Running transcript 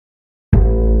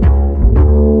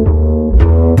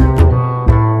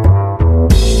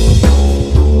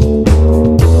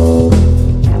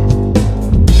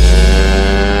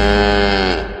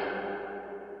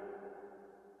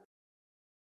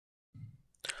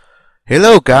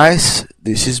Hello guys,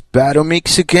 this is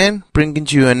Batomix again, bringing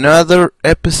you another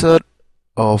episode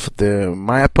of the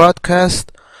Maya podcast.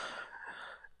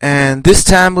 And this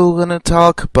time we're gonna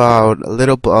talk about a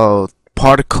little about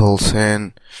particles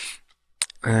and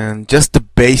just the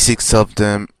basics of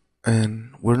them.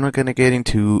 And we're not gonna get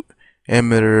into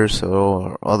emitters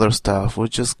or other stuff. We're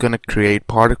just gonna create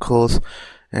particles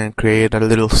and create a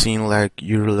little scene like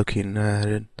you're looking at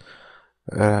it.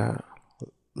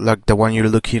 Like the one you're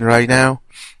looking right now,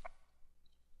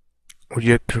 where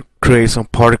you create some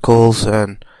particles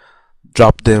and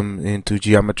drop them into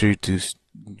geometry to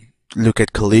look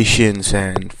at collisions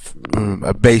and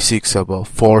basics about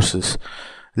forces.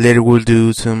 Later we'll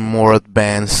do some more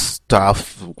advanced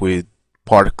stuff with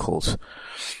particles.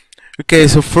 Okay,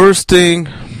 so first thing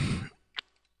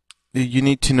you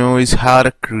need to know is how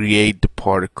to create the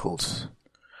particles.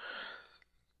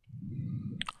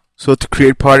 So to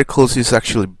create particles is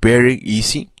actually very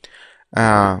easy.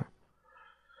 A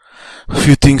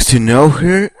few things to know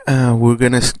here. We're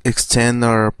gonna extend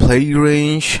our play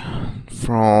range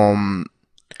from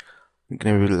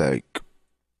gonna be like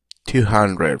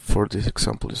 200 for this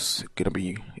example is gonna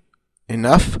be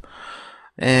enough,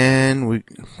 and we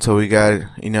got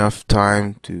enough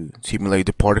time to simulate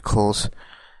the particles.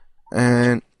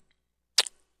 And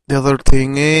the other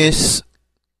thing is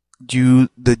you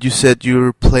set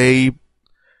your playback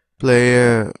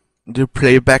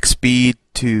speed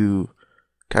to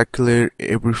calculate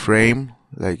every frame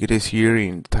like it is here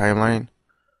in the timeline.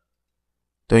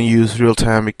 Don't use real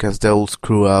time because that will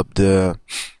screw up the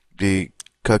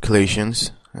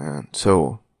calculations, and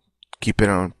so keep it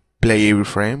on play every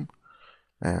frame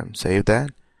and save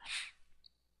that.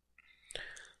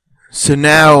 So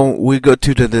now we go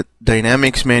to the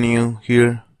dynamics menu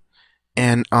here,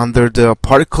 and under the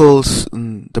particles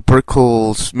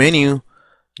menu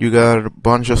you got a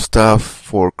bunch of stuff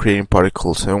for creating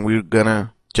particles, and we're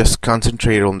gonna just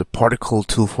concentrate on the particle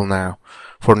tool for now.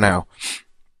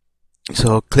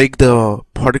 So click the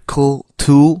particle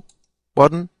tool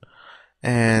button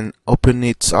and open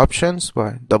its options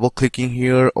by double clicking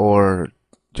here or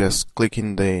just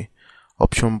clicking the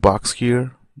option box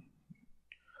here.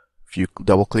 If you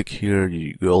double click here,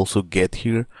 you also get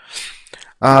here.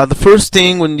 The first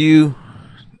thing we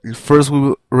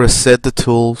will reset the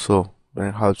tool, so I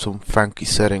have some funky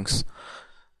settings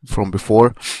from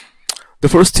before. The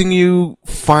first thing you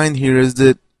find here is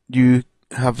that you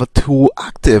have a tool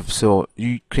active, so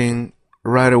you can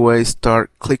right away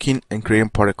start clicking and creating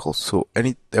particles. So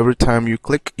every time you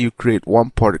click, you create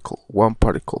one particle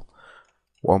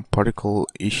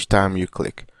each time you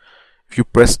click. If you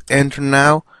press enter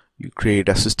now, you create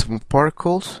a system of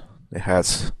particles. It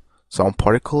has some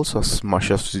particles as much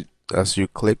as you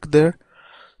click there.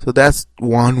 So that's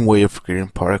one way of creating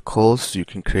particles. You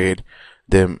can create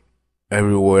them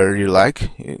everywhere you like.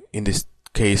 In this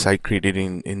case, I created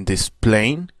in this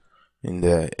plane, in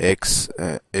the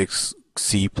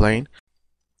XC plane.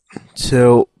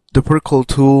 So the particle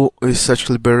tool is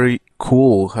actually very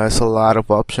cool, has a lot of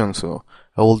options. So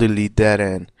I will delete that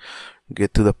and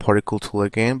get to the particle tool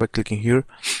again by clicking here,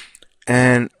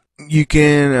 and you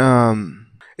can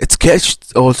it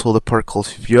sketched also the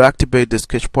particles. If you activate the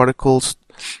sketch particles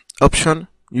option,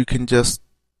 you can just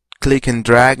click and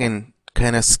drag and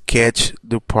kind of sketch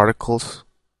the particles,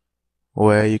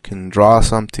 where you can draw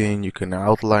something, you can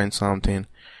outline something,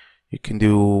 you can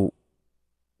do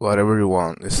whatever you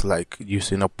want. It's like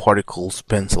using a particles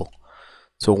pencil.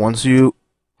 So once you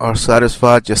are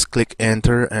satisfied, just click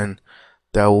enter and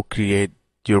that will create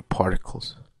your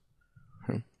particles.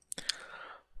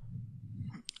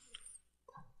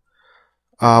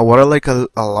 What I like a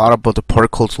lot about the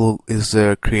particle tool is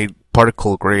the create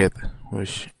particle grid,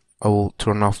 which I will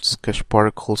turn off the sketch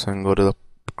particles and go to the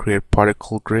create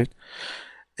particle grid.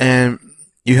 And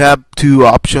you have two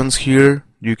options here.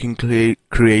 You can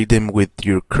create them with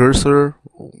your cursor,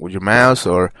 with your mouse,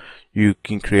 or you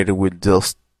can create it with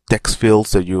those text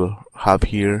fields that you have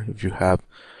here. If you have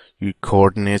your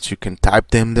coordinates, you can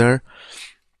type them there.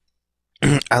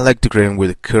 I like to create them with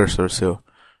a cursor, so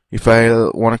if I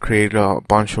want to create a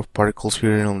bunch of particles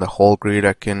here on the whole grid,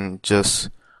 I can just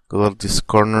go to this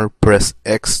corner, press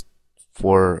X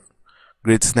for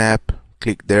grid snap,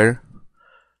 click there,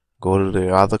 go to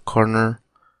the other corner,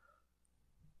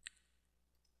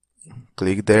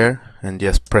 click there, and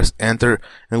just press enter,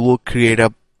 and we'll create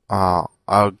a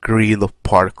grid of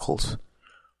particles.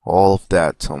 All of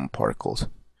that, some particles.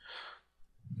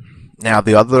 Now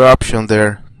the other option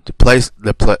there, the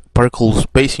particle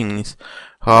spacing, is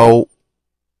how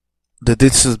the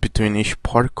distance between each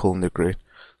particle in the grid.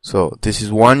 So this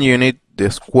is 1 unit.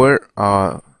 The square,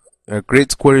 a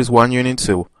grid square is 1 unit.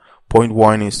 So point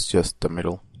 1 is just the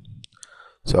middle.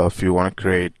 So if you want to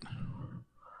create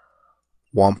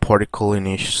one particle in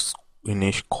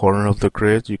each corner of the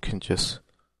grid, you can just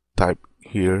type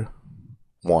here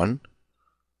 1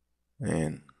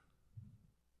 and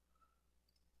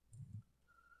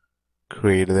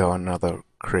create another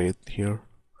grid here.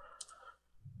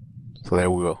 So there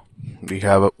we go. We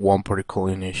have one particle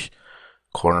in each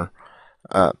corner.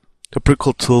 The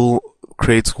particle tool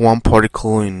creates one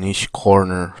particle in each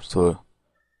corner. So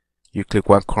you click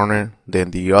one corner,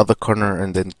 then the other corner,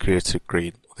 and then creates a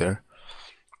grid there.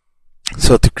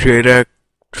 So to create a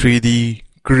 3D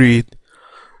grid,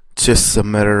 it's just a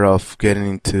matter of getting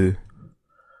into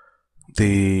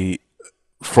the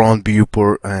front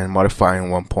viewport and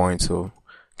modifying one point. So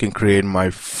I can create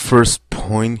my first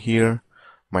point here,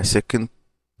 my second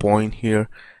point here,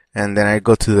 and then I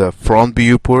go to the front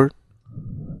viewport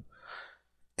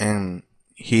and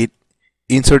hit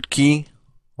insert key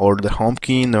or the home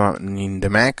key in the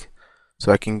Mac,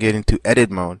 so I can get into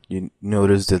edit mode. You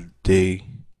notice that the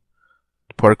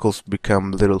particles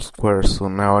become little squares, so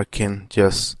now I can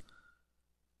just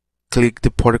click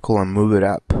the particle and move it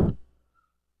up.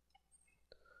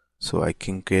 So I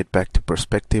can get back to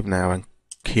perspective now and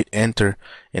hit enter,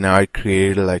 and now I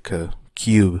created like a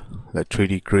cube, like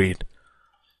 3D grid.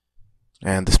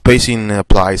 And the spacing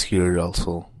applies here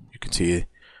also. You can see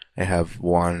I have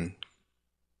one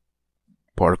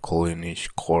particle in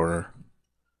each corner.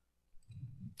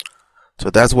 So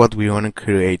that's what we want to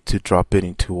create to drop it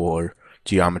into our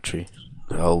geometry.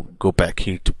 I'll go back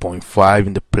here to 0.5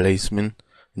 in the placement,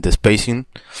 in the spacing,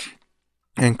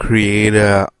 and create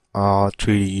a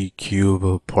 3D cube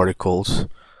of particles.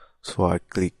 So I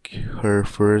click here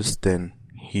first, then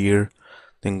here,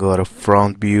 then go to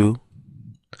front view,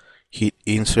 hit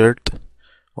insert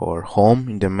or home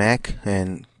in the Mac,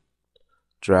 and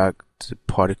drag the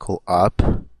particle up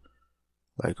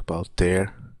like about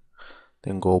there.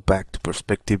 Then go back to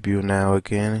perspective view now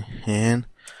again and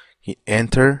hit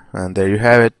enter, and there you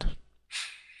have it.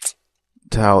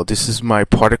 Now this is my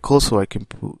particle, so I can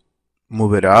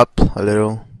move it up a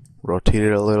little, rotate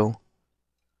it a little.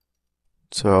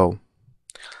 So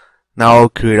now I'll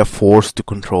create a force to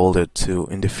control it. So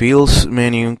in the fields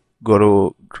menu, go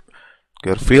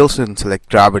to fields and select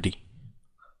gravity,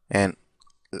 and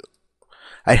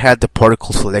I had the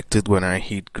particle selected when I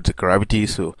hit the gravity,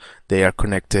 so they are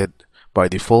connected by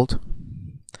default.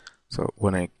 So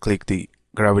when I click the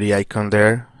gravity icon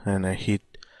there and I hit,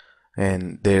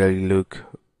 and they look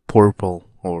purple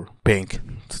or pink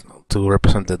to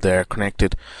represent that they are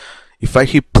connected. If I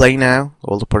hit play now,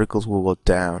 all the particles will go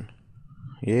down.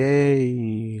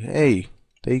 Yay! Hey,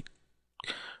 they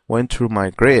went through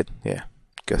my grid. Yeah,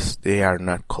 because they are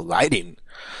not colliding.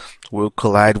 We'll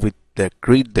collide with the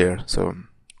grid there. So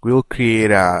we'll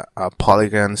create a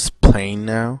polygons plane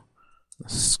now.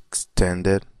 Let's extend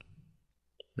it,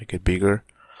 make it bigger.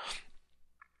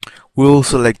 We'll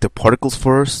select the particles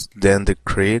first, then the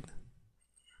grid.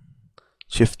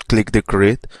 Shift click the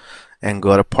grid and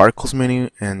go to particles menu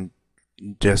and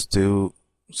just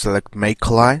select make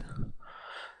collide.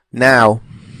 Now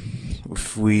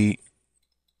if we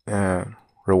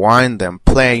rewind and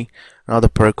play, now the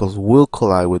particles will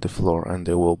collide with the floor and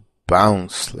they will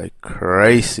bounce like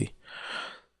crazy.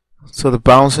 So the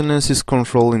bounciness is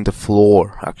controlling the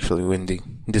floor, actually, in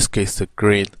this case the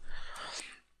grid.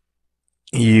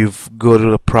 You go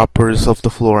to the properties of the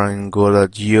floor and go to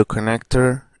geo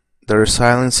connector. The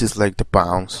resilience is like the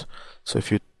bounce. So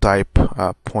if you type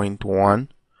 0.1,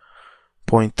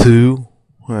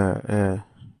 0.2,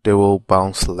 they will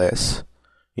bounce less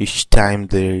each time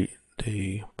they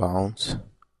bounce.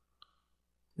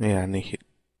 Yeah, and they hit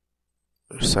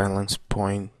resilience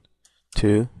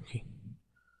 0.2.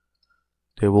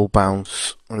 They will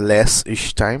bounce less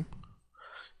each time.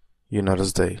 You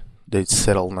notice they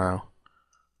settle now.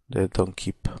 They don't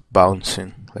keep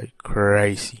bouncing like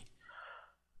crazy.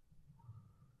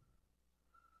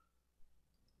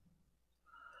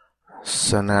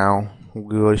 So now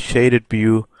we go to shaded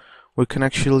view. We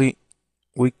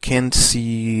can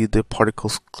see the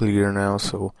particles clear now.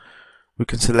 So we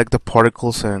can select the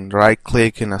particles and right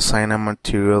click and assign a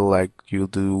material like you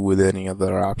do with any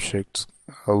other objects.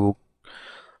 I will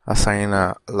assign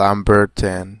a Lambert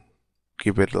and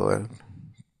give it a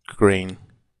green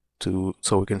so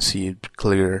we can see it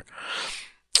clear.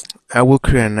 I will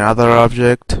create another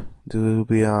object. This will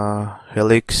be a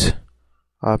helix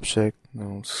object.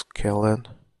 I'll scale it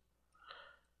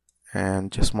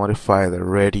and just modify the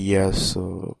radius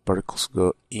so particles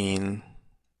go in.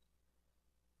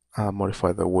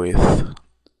 Modify the width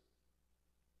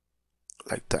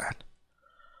like that.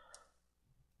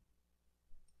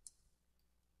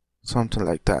 something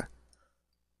like that.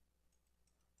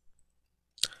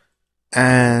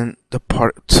 And the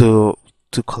part to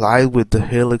collide with the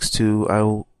helix, I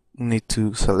will need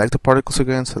to select the particles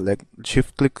again,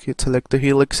 shift click, select the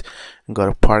helix, and go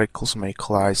to particles may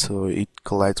collide, so it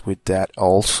collides with that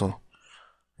also.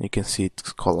 You can see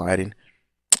it's colliding,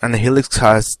 and the helix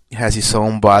has its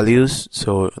own values,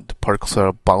 so the particles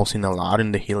are bouncing a lot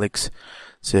in the helix.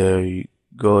 So you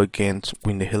go again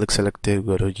with the helix selected,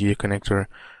 go to geoconnector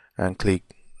and click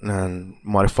and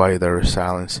modify the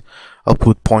resilience. I'll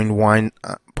put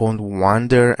 0.1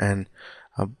 there, and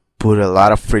I'll put a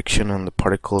lot of friction on the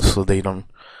particles so they don't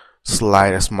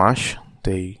slide as much.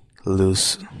 They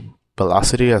lose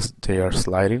velocity as they are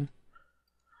sliding.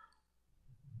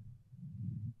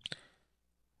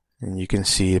 And you can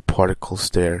see the particles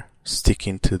there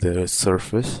sticking to the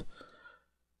surface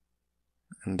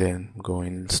and then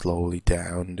going slowly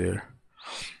down there.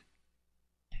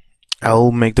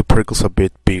 I'll make the particles a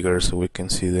bit bigger so we can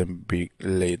see them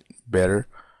better.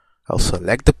 I'll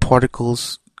select the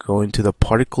particles, go into the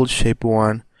particle shape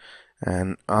one,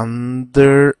 and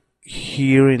under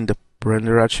here in the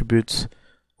render attributes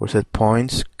or set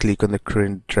points, click on the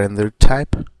current render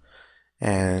type,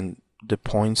 and the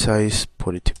point size,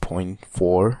 put it to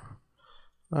 0.4.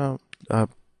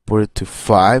 Put it to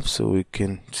 5 so we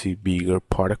can see bigger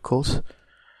particles.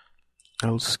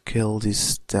 I'll scale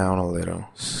this down a little,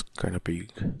 it's kind of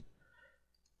big.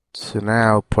 So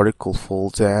now particle fall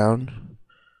down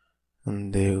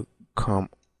and they'll come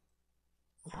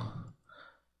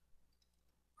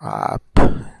up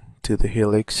to the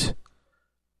helix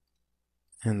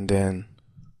and then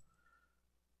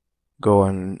go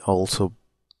and also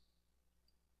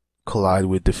collide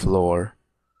with the floor.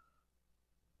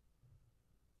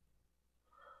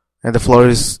 And the floor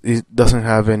it doesn't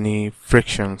have any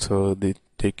friction, so they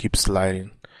keep sliding.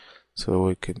 So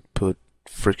we can put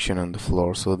friction on the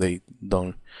floor so they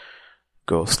don't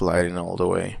go sliding all the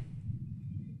way.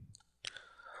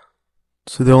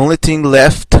 So the only thing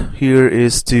left here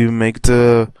is to make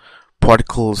the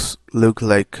particles look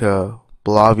like a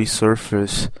blobby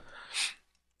surface.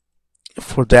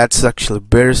 For that, it's actually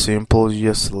very simple. You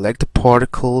just select the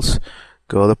particles,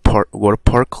 go to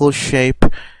particle shape,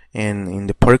 and in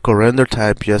the particle render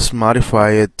type, just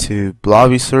modify it to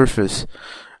blobby surface.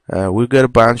 We've got a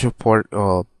bunch of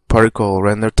particle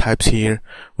render types here.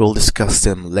 We'll discuss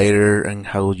them later and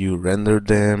how you render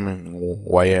them and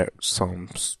why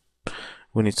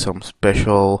we need some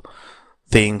special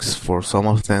things for some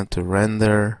of them to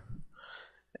render.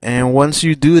 And once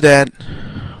you do that,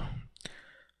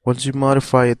 once you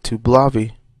modify it to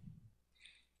blobby,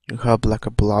 you have like a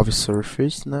blobby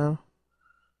surface now.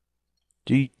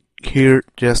 Here,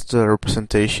 just the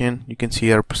representation. You can see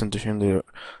a representation. There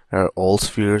are all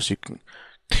spheres. You can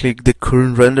click the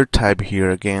current render type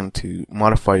here again to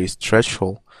modify its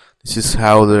threshold. This is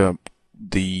how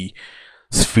the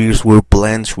spheres will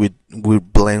blend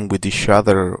with each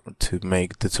other to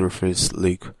make the surface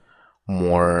look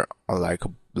more like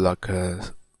a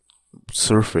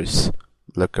surface,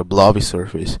 like a blobby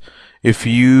surface. If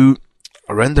you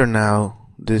render now,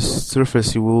 this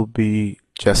surface will be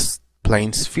just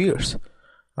plain spheres,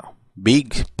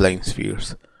 big plain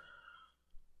spheres,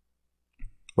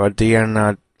 but they are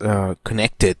not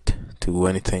connected to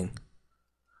anything.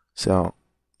 So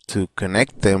to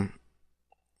connect them,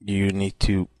 you need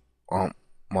to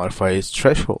modify its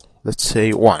threshold. Let's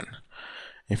say 1.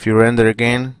 If you render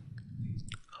again,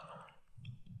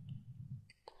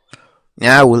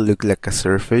 now it will look like a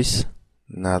surface,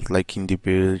 not like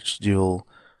individual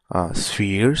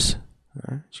spheres.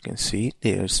 As you can see,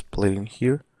 they are splitting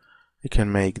here. You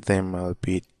can make them a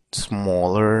bit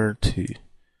smaller too.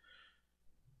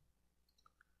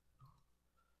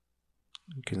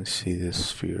 You can see the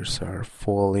spheres are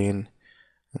falling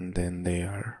and then they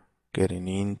are getting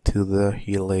into the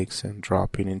helix and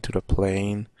dropping into the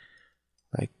plane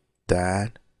like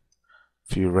that.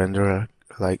 If you render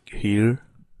like here,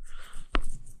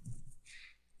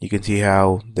 you can see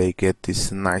how they get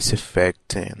this nice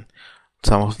effect, and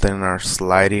some of them are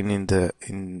sliding in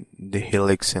the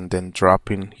helix and then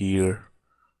dropping here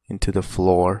into the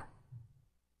floor.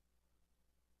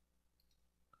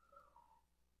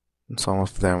 And some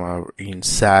of them are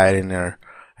inside and are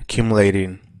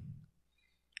accumulating.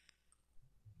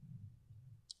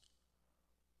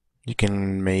 You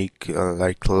can make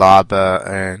like lava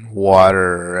and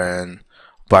water and a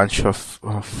bunch of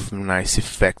nice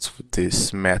effects with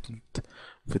this method,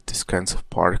 with these kinds of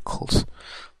particles.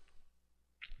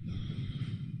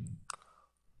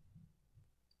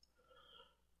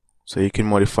 So you can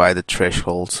modify the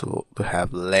threshold to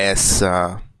have less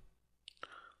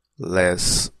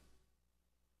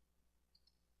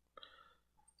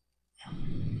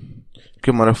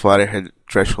can modify the head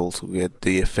threshold to get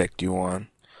the effect you want.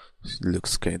 It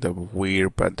looks kind of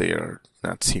weird, but they are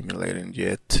not simulating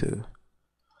yet.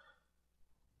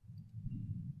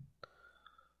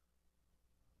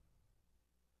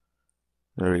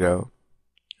 There we go.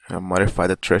 I modify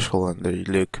the threshold and they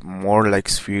look more like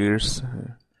spheres.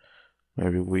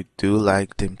 Maybe we do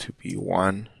like them to be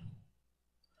 1.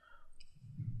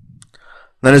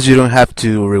 Notice you don't have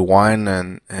to rewind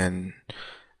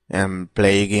and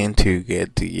play again to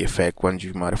get the effect once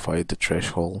you modify the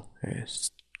threshold.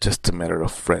 It's just a matter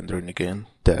of rendering again.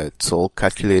 That's all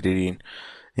calculated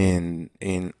in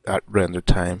at render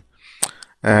time.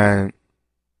 And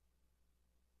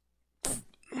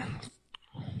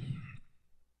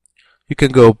you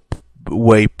can go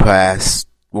way past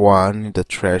 1 the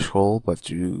threshold, but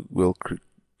you will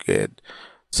get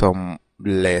some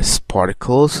less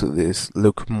particles. This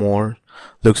looks more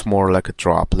like a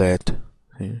droplet.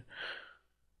 See?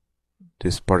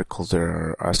 These particles that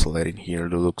are oscillating here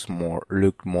look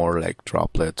more like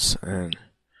droplets, and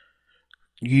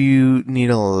you need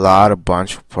a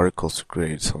bunch of particles to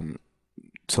create some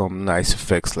nice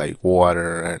effects like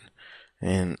water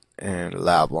and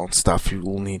lava and stuff. You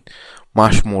will need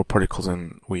much more particles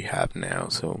than we have now,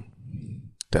 so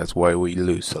that's why we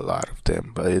lose a lot of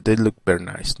them. But they look very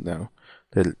nice now.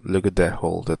 Look at that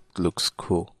hole, that looks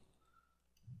cool.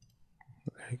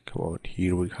 Like out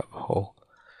here we have a hole.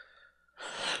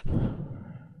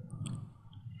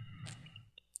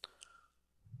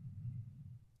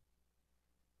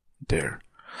 There.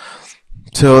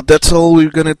 So that's all we're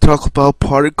gonna talk about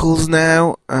particles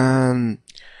now.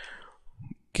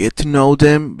 Get to know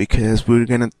them, because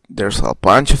there's a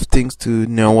bunch of things to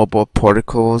know about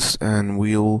particles, and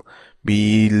we'll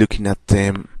be looking at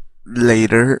them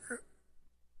later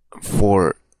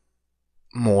for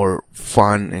more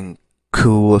fun and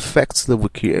cool effects that we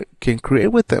can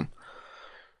create with them.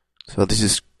 So this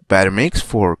is Battermix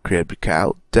for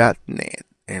createblackout.net,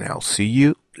 and I'll see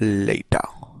you later.